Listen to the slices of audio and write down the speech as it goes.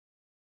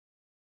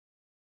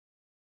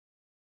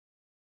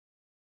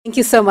Thank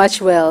you so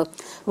much, Will.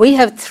 We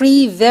have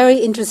three very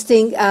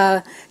interesting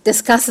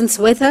discussants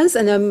with us,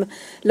 and I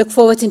look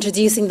forward to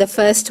introducing the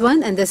first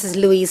one, and this is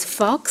Louise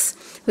Fox,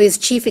 who is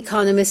Chief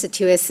Economist at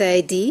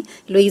USAID.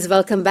 Louise,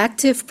 welcome back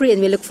to IFPRI,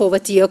 and we look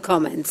forward to your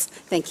comments.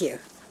 Thank you.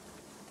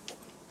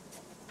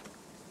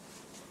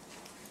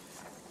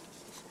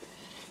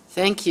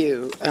 Thank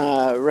you,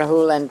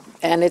 Rahul,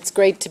 and it's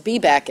great to be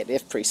back at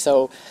IFPRI.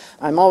 So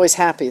I'm always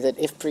happy that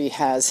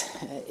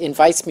IFPRI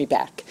invites me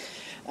back.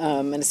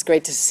 And it's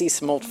great to see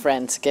some old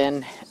friends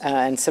again,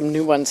 and some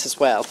new ones as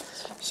well.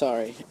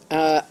 Sorry.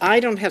 I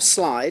don't have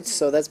slides,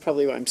 so that's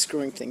probably why I'm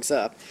screwing things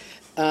up.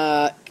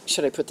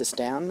 Should I put this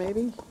down,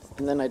 maybe?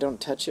 And then I don't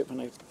touch it when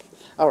I...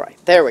 All right,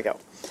 there we go.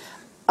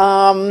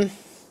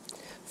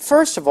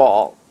 First of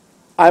all,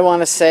 I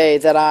want to say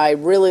that I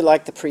really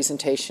like the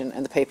presentation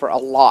and the paper a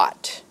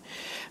lot.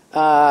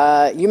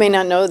 You may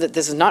not know that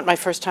this is not my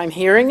first time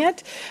hearing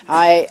it.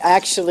 I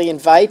actually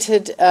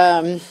invited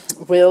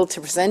Will to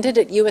present it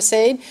at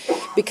USAID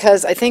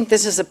because I think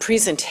this is a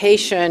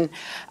presentation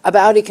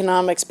about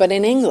economics, but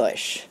in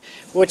English,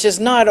 which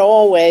is not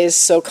always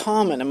so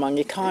common among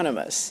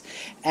economists.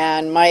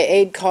 And my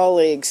aide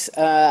colleagues,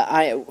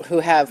 who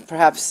have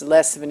perhaps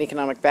less of an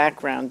economic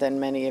background than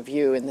many of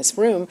you in this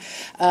room,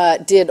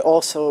 did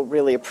also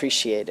really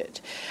appreciate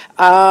it.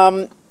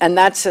 And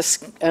that's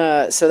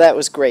so that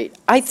was great.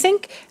 I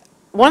think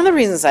one of the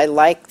reasons I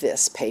like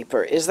this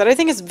paper is that I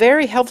think it's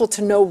very helpful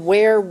to know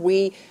where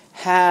we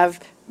have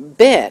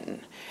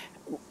been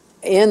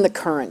in the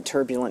current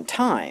turbulent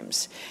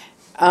times.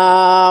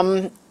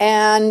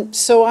 And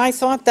so I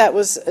thought that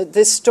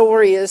this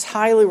story is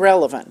highly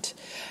relevant.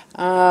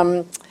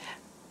 And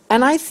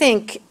I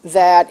think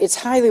that it's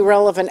highly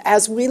relevant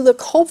as we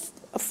look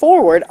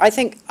forward.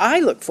 I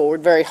look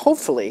forward very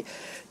hopefully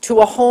to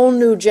a whole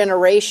new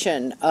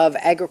generation of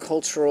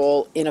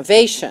agricultural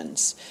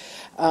innovations.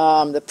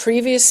 The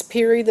previous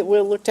period that we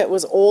looked at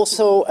was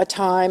also a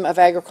time of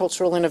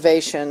agricultural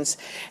innovations,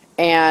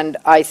 and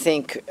I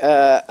think,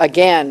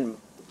 again,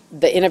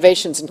 the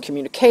innovations in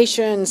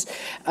communications,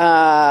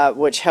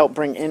 which help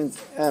bring in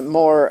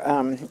more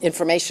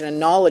information and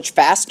knowledge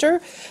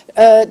faster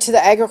to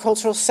the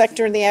agricultural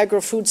sector and the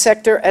agri-food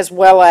sector, as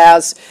well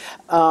as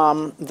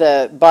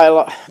the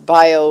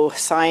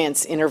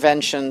bioscience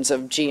interventions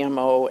of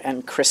GMO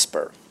and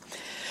CRISPR.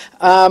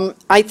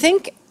 I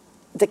think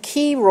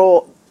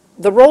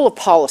the role of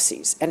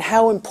policies and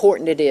how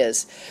important it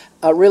is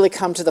really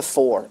come to the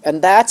fore.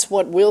 And that's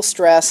what Will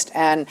stressed.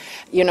 And,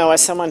 you know,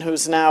 as someone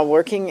who's now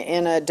working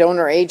in a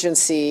donor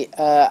agency,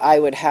 I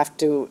would have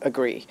to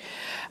agree.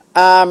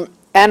 And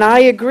I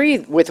agree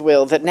with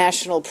Will that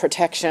national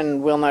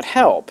protection will not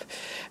help.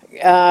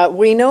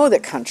 We know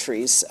that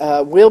countries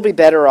will be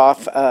better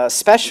off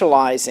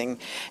specializing.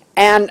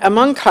 And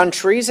among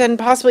countries, and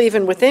possibly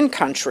even within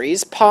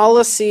countries,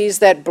 policies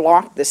that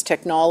block this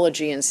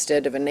technology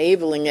instead of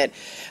enabling it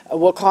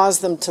will cause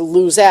them to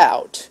lose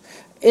out.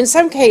 In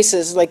some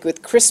cases, like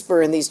with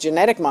CRISPR and these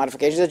genetic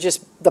modifications,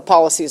 the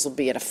policies will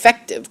be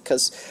ineffective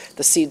because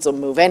the seeds will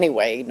move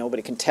anyway.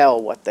 Nobody can tell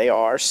what they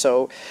are.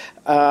 So,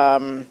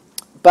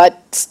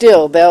 but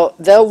still,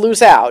 they'll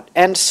lose out.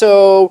 And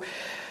so,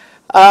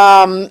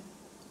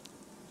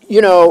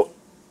 you know,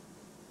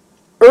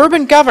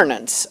 urban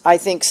governance, I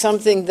think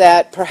something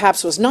that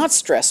perhaps was not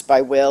stressed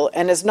by Will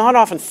and is not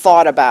often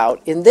thought about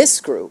in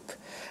this group,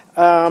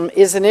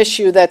 is an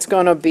issue that's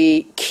going to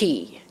be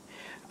key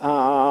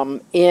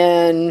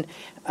in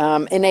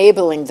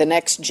enabling the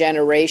next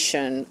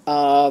generation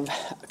of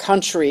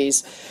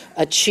countries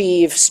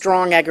achieve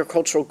strong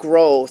agricultural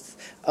growth,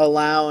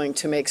 allowing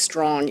to make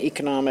strong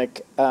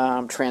economic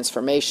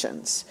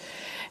transformations.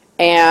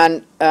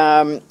 And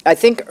I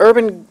think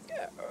urban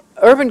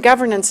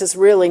governance is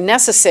really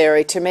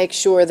necessary to make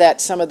sure that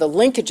some of the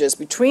linkages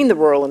between the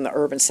rural and the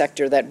urban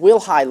sector that Will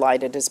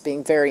highlighted as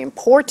being very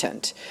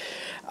important,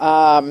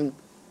 you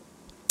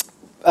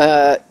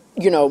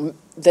know,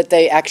 that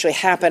they actually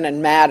happen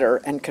and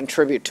matter and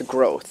contribute to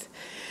growth.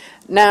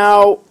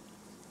 Now,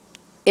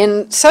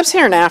 in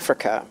sub-Saharan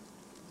Africa,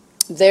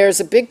 there's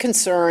a big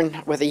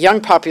concern with a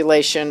young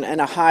population and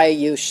a high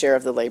youth share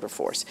of the labor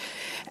force.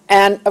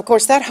 And of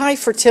course, that high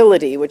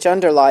fertility, which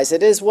underlies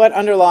it, is what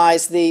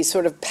underlies the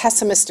sort of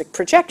pessimistic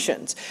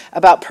projections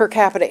about per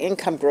capita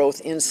income growth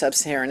in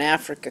sub-Saharan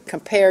Africa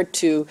compared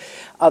to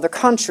other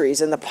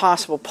countries and the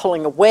possible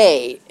pulling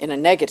away in a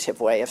negative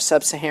way of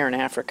sub-Saharan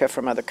Africa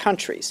from other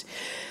countries.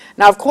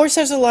 Now, of course,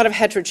 there's a lot of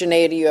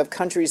heterogeneity. You have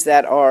countries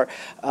that are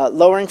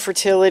lowering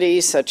fertility,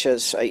 such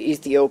as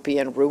Ethiopia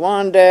and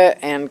Rwanda,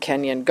 and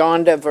Kenya and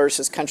Uganda,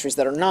 versus countries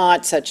that are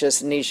not, such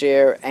as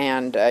Niger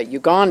and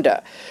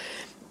Uganda.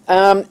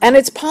 And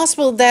it's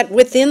possible that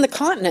within the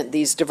continent,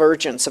 these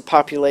divergence of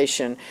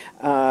population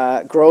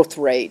growth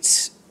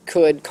rates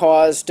could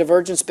cause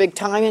divergence big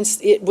time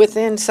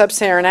within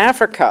sub-Saharan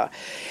Africa.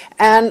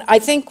 And I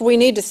think we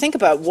need to think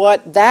about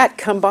what that,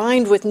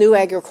 combined with new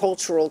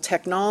agricultural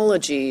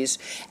technologies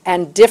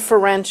and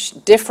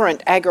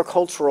different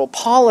agricultural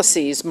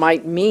policies,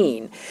 might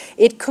mean.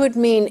 It could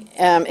mean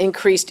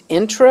increased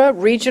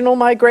intra-regional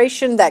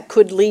migration that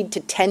could lead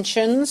to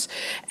tensions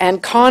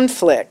and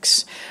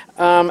conflicts,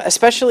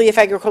 especially if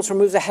agriculture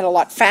moves ahead a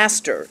lot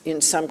faster in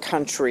some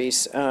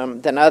countries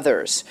than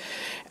others.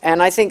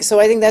 And I think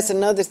that's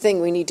another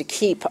thing we need to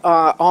keep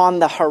on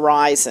the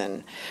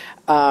horizon.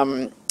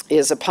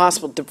 Is a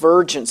possible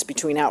divergence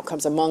between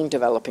outcomes among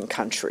developing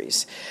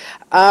countries.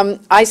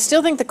 I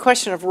still think the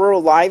question of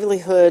rural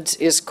livelihoods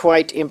is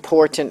quite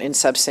important in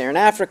sub-Saharan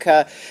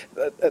Africa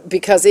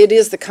because it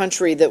is the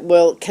country that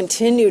will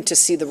continue to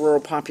see the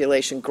rural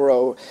population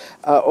grow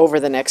over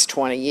the next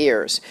 20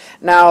 years.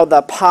 Now,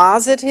 the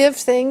positive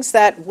things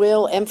that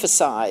we'll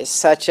emphasize,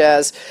 such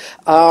as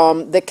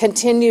the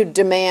continued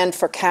demand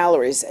for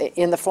calories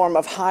in the form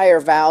of higher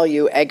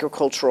value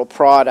agricultural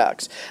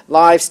products,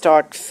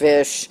 livestock,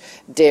 fish,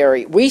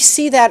 dairy. We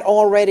see that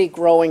already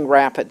growing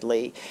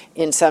rapidly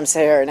in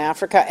sub-Saharan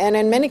Africa and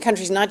in many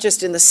countries, not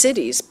just in the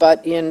cities,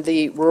 but in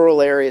the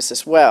rural areas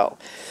as well.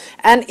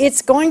 And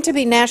it's going to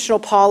be national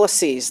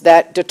policies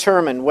that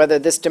determine whether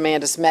this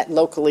demand is met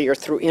locally or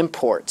through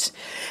imports.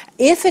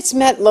 If it's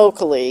met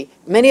locally,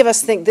 many of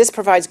us think this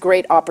provides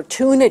great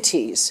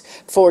opportunities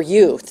for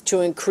youth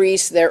to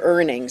increase their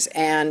earnings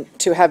and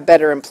to have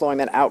better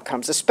employment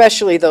outcomes,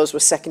 especially those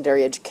with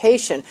secondary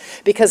education,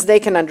 because they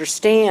can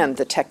understand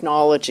the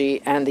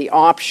technology and the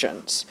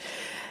options.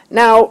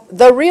 Now,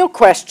 the real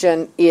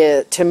question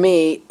to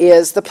me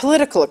is the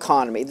political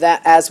economy,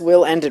 that, as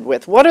Will ended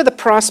with. What are the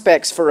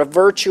prospects for a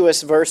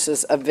virtuous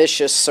versus a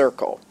vicious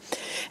circle?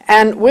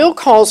 And Will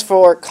calls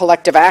for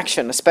collective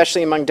action,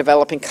 especially among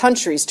developing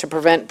countries, to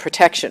prevent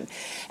protection.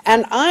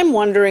 And I'm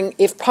wondering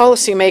if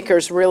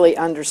policymakers really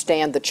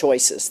understand the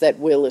choices that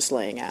Will is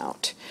laying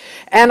out.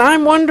 And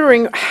I'm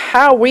wondering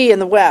how we in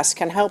the West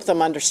can help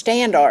them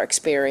understand our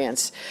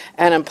experience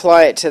and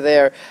apply it to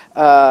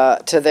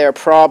their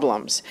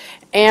problems.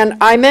 And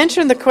I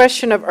mentioned the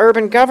question of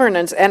urban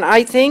governance, and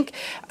I think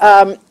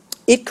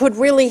it could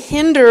really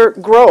hinder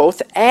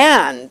growth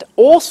and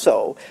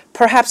also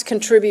perhaps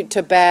contribute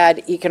to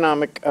bad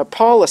economic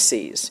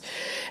policies.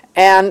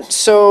 And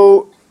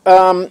so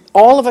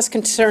all of us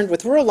concerned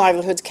with rural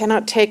livelihoods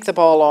cannot take the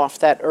ball off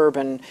that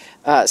urban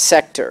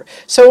sector.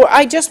 So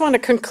I just want to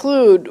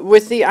conclude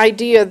with the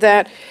idea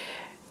that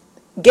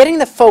getting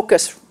the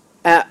focus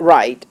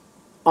right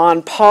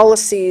on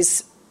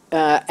policies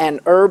and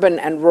urban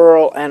and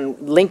rural and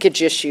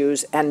linkage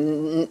issues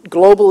and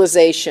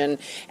globalization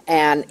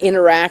and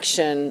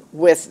interaction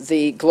with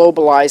the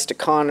globalized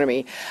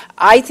economy,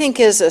 I think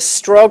is a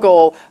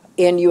struggle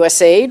in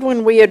USAID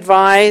when we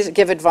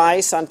give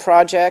advice on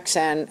projects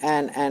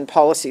and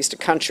policies to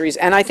countries,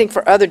 and I think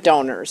for other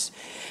donors.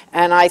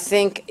 And I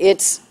think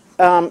it's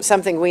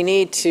something we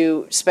need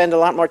to spend a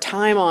lot more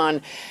time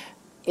on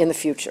in the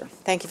future.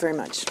 Thank you very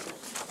much.